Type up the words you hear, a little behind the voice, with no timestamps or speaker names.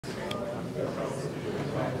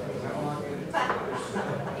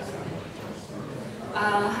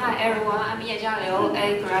Hi everyone, I'm Yejia Liu,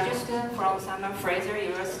 a graduate student from Fraser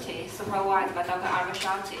University, supervised by Dr.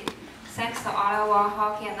 Arbashati. Thanks to Ottawa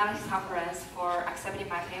Hockey Analysis Conference for accepting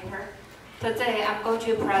my paper. Today, I'm going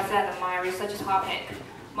to present my research topic,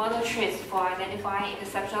 model trees for identifying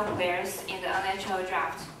exceptional players in the NHL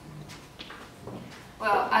draft.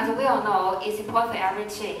 Well, as we all know, it's important for every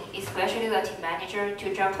team, especially the team manager,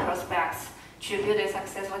 to draft prospects to build a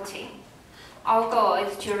successful team. Our goal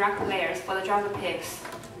is to rank players for the draft picks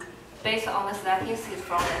based on the statistics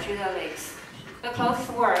from the junior leagues. The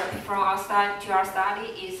closest work from our study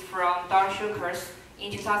is from Dr. Schuker's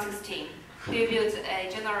in 2016. We built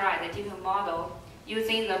a generalized deep model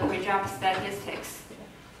using the pre-draft statistics.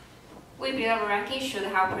 We believe ranking should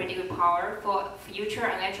have predictive power for future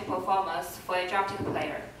NHL performance for a drafted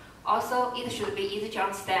player. Also, it should be easy to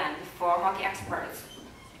understand for hockey experts.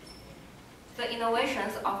 The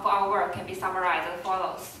innovations of our work can be summarized as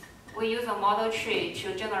follows. We use a model tree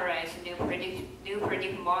to generate new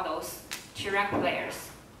predictive models to rank players.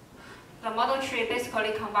 The model tree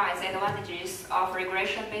basically combines the advantages of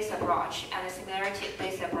regression-based approach and a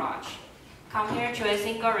similarity-based approach. Compared to a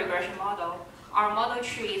single regression model, our model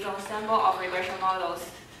tree is an ensemble of regression models,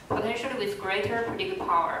 potentially with greater predictive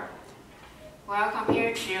power, while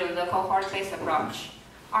compared to the cohort-based approach.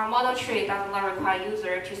 Our model tree does not require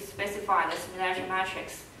users to specify the similarity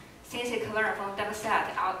matrix, since it can learn from the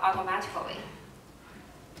dataset automatically.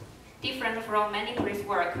 Different from many previous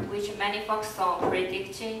work, which mainly focus on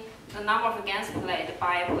predicting the number of games played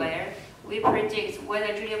by a player, we predict whether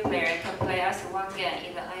a junior player can play at least one game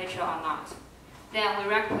in the NHL or not. Then we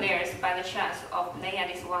rank players by the chance of playing at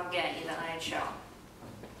least one game in the NHL.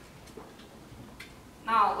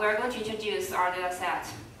 Now we are going to introduce our dataset.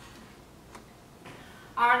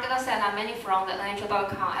 Our dataset are mainly from the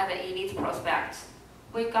NHL.com and the Elite Prospects.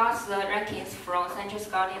 We got the rankings from Central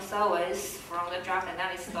Scouting Surveys from the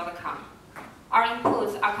draftanalysis.com. Our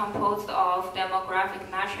inputs are composed of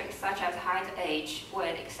demographic metrics such as height, age,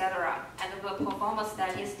 weight, etc., and the performance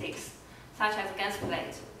statistics such as games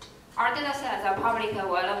played. Our datasets are publicly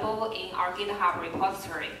available in our GitHub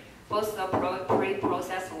repository, both the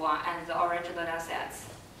pre-processed one and the original datasets.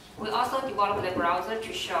 We also developed a browser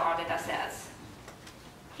to show our datasets.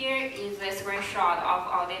 Here is a screenshot of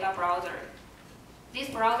our data browser. This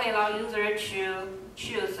browser allows users to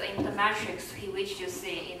choose the input matrix he wishes to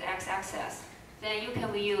see in the x-axis. Then you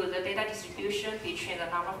can view the data distribution between the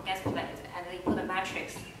number of games played and the input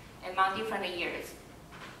matrix among different years.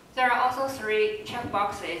 There are also 3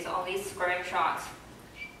 checkboxes on this screenshot.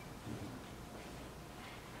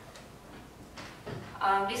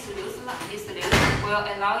 This loose will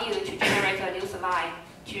allow you to generate a loose line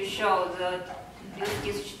to show the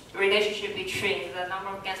relationship between the number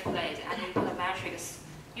of games played and the input matrix.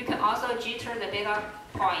 You can also jitter the data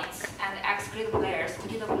points and exclude players who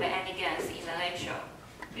didn't play any games in the NHL.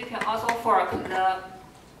 You can also fork the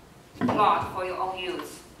plot for your own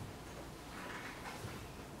use.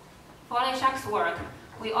 For Shaq's work,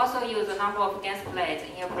 we also use the number of games played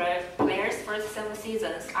in a player's first 7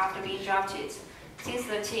 seasons after being drafted, since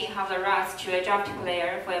the team have the rights to a drafted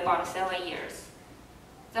player for about 7 years.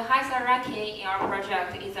 The highest ranking in our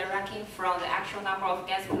project is a ranking from the actual number of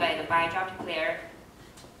games played by a drafted player.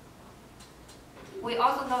 We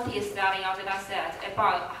also noticed that in our dataset,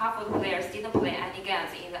 about half of the players didn't play any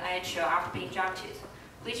games in the NHL after being drafted,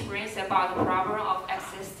 which brings about the problem of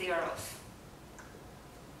excess zeros.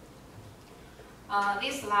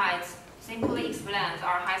 This slide simply explains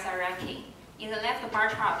our highest ranking. In the left bar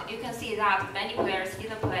chart, you can see that many players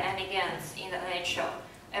didn't play any games in the NHL,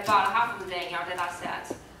 about half of them in our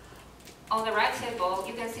dataset. On the right table,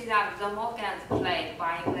 you can see that the more games played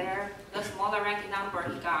by a player, the smaller ranking number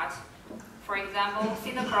he got. For example,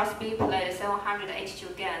 Sidney Crosby played 782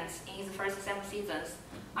 games in his first 7 seasons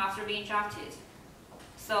after being drafted,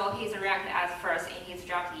 so he's ranked as first in his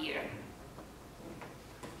draft year.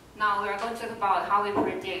 Now we are going to talk about how we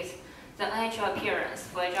predict the NHL appearance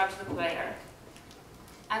for a drafted player.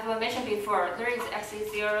 As we mentioned before, there is excess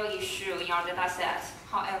zero issue in our dataset.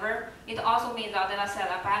 However, it also means our dataset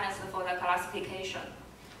are balanced for the classification,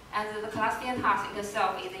 and the classification task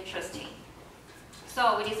itself is interesting.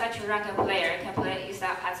 So we decide to rank a player can play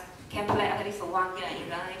at least one game in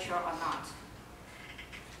the NHL or not.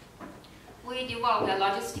 We developed a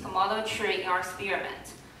logistic model tree in our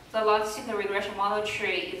experiment. The logistic regression model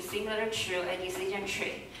tree is similar to a decision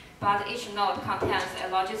tree, but each node contains a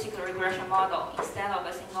logistic regression model instead of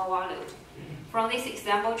a single value. From this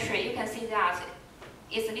example tree, you can see that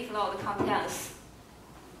its leaf node contains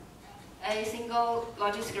a single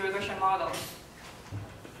logistic regression model.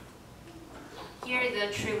 Here is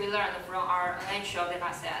the tree we learned from our NHL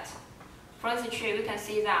dataset. From the tree, we can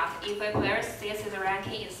see that if a player's CSS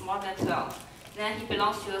ranking is more than 12, then he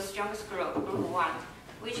belongs to the strongest group, Group 1,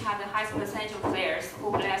 which has the highest percentage of players who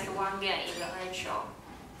play one game in the NHL.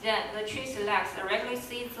 Then the tree selects the regular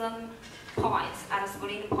season points and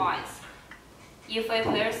splitting points. If a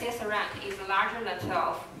player's CS rank is larger than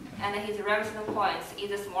 12 and his regular season points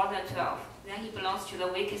is smaller than 12, then he belongs to the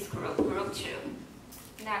weakest group, Group 2.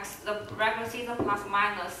 Next, the regular season plus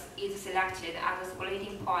minus is selected as the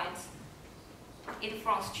splitting points. It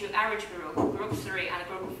belongs to average group, Group 3 and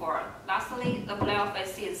Group 4. Lastly, the playoff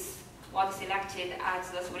assists was selected as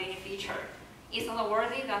the splitting feature. It's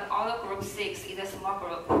noteworthy that all Group 6 is a small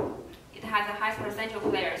group. It has the highest percentage of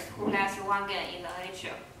players who play one game in the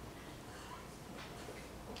NHL.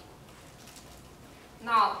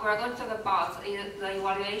 Now, we're going to talk about the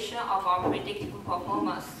evaluation of our predictive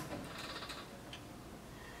performance.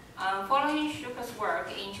 Following Schuker's work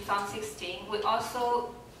in 2016, we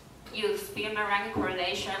also used Spearman ranking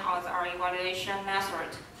correlation as our evaluation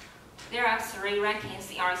method. There are 3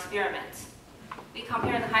 rankings in our experiment. We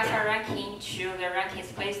compare the highest ranking to the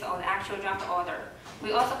rankings based on the actual draft order.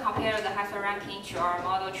 We also compare the highest ranking to our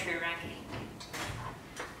model tree ranking.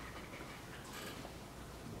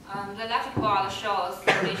 The left plot shows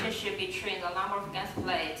the relationship between the number of games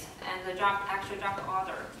played and the actual draft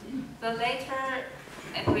order. The later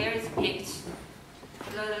a player is picked,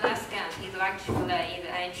 the less games he's likely to play in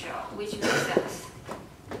the NHL, which makes sense.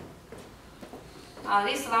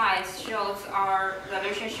 This slide shows the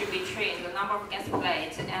relationship between the number of games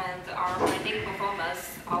played and our predicted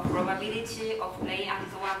performance of probability of playing at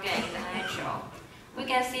least one game in the NHL. We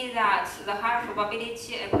can see that the higher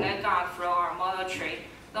probability a player got from our model tree,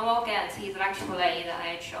 the more games he's likely to play in the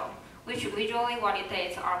NHL, which visually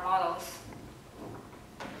validates our models.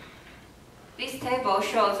 This table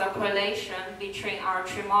shows a correlation between our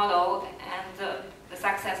tree model and the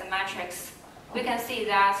success matrix. We can see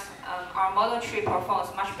that our model tree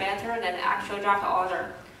performs much better than the actual draft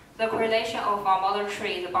order. The correlation of our model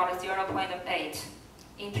tree is about 0.8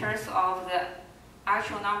 in terms of the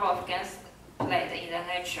actual number of games played in the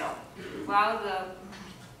NHL, while the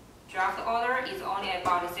draft order is only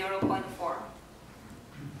about 0.4.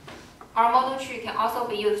 Our model tree can also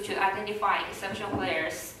be used to identify exceptional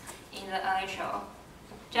players in the NHL.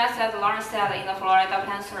 Just as Lawrence said in the Florida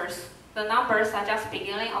Panthers, the numbers are just the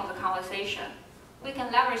beginning of the conversation. We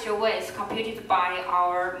can leverage the weights computed by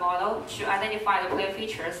our model to identify the player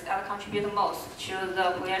features that contribute most to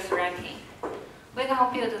the player's ranking. We can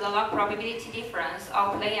compute the log probability difference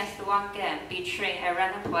of playing as one game between a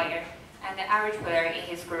random player and the average player in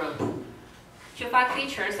his group. To find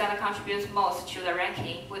features that contribute most to the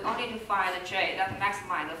ranking, we only define the J that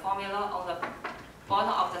maximize the formula on the bottom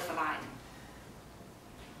of the slide.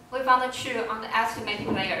 We found 2 underestimated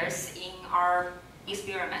players in our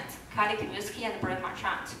experiment, Kyle Kimuski and Brett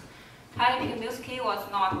Marchand. Kyle Kimuski was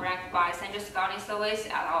not ranked by Central Scouting Service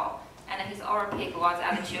at all, and his overall pick was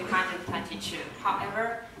at 222.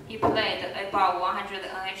 However, he played about 100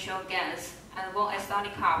 NHL games and won a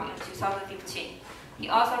Stanley Cup in 2015. He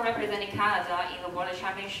also represented Canada in the World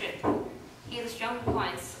Championship. His strong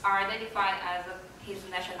points are identified as his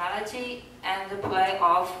nationality and the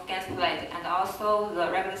playoff games played, and also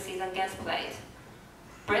the regular season games played.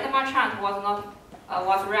 Brett Marchand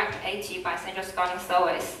was ranked 80 by Central Scouting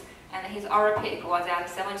Service, and his overall pick was at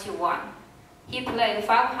 71. He played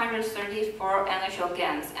 534 NHL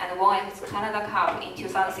games and won his Canada Cup in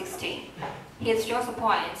 2016. His strongest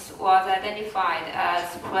points was identified as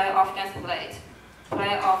playoff games played,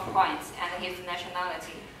 playoff points, and his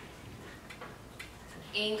nationality.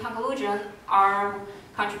 In conclusion, our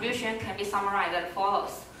contribution can be summarized as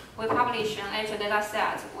follows. We publish an NHL data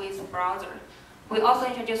set with browser. We also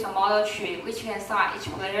introduce a model tree which can assign each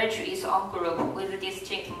player to its own group with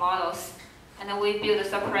distinct models. And we build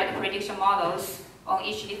separate prediction models on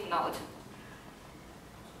each leaf node.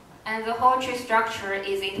 And the whole tree structure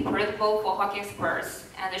is interpretable for hockey experts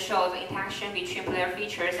and shows the interaction between player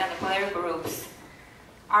features and player groups.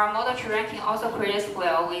 Our model tree ranking also correlates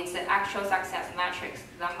well with the actual success matrix,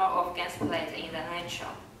 number of games played in the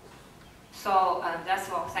NHL. So that's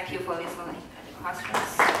all. Thank you for listening. Any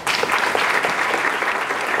questions?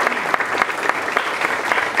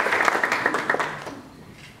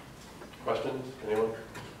 Questions? Anyone?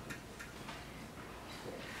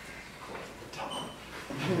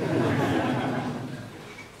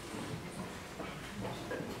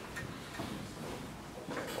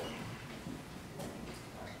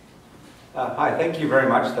 Hi, thank you very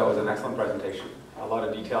much. That was an excellent presentation. A lot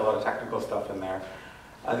of detail, a lot of technical stuff in there.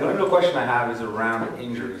 The only real question I have is around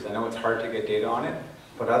injuries. I know it's hard to get data on it,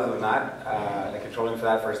 But other than that, the controlling for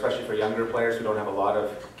that, especially for younger players who don't have a lot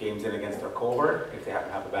of games in against their cohort, if they happen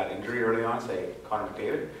to have a bad injury early on, say Connor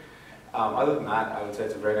McDavid. Other than that, I would say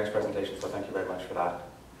it's a very nice presentation, so thank you very much for that.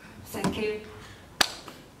 Thank you.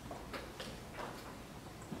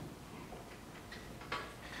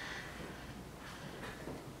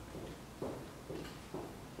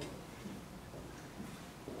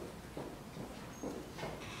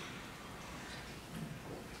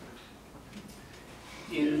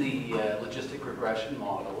 In the logistic regression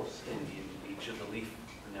models in each of the leaf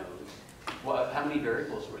nodes, how many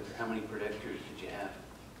variables were there? How many predictors did you have?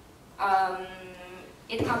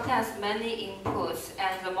 It contains many inputs,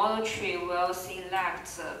 and the model tree will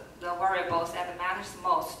select the variables that matters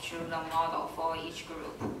most to the model for each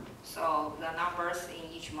group. So the numbers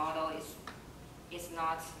in each model is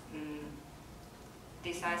not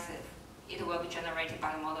decisive. It will be generated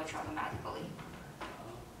by the model tree automatically.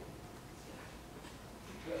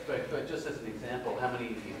 But just as an example, how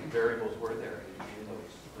many variables were there in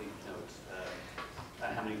those leaf nodes?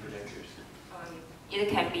 How many predictors? It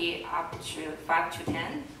can be up to 5 to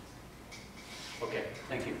 10. Okay,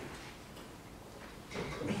 thank you.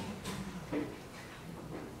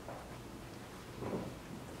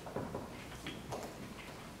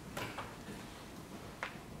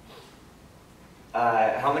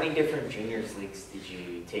 How many different juniors leagues did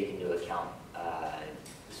you take into account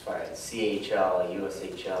as far as CHL,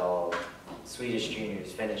 USHL, Swedish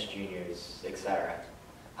juniors, Finnish juniors, etc.?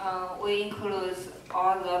 We include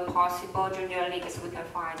all the possible junior leagues we can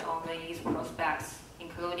find on the East prospects,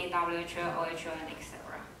 including WHL, OHL, and etc.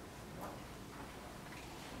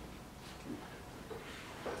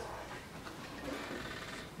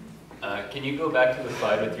 Can you go back to the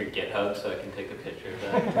slide with your GitHub so I can take a picture of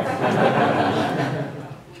that?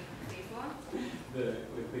 This one?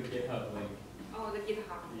 With the GitHub link. Oh, the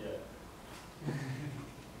GitHub. Yeah.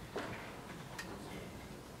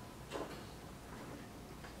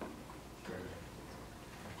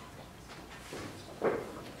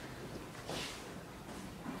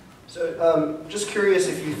 So just curious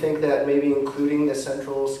if you think that maybe including the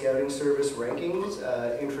Central Scouting Service rankings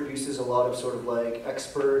introduces a lot of sort of like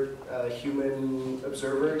expert human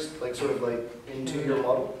observers, like sort of like into your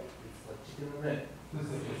model?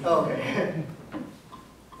 Oh, okay.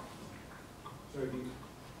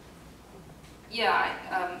 Yeah,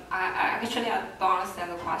 I actually don't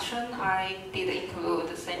understand the question. I did include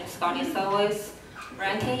the Central Scouting Service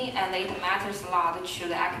ranking, and it matters a lot to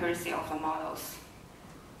the accuracy of the models.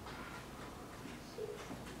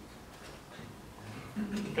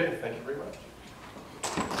 Okay, thank you very much.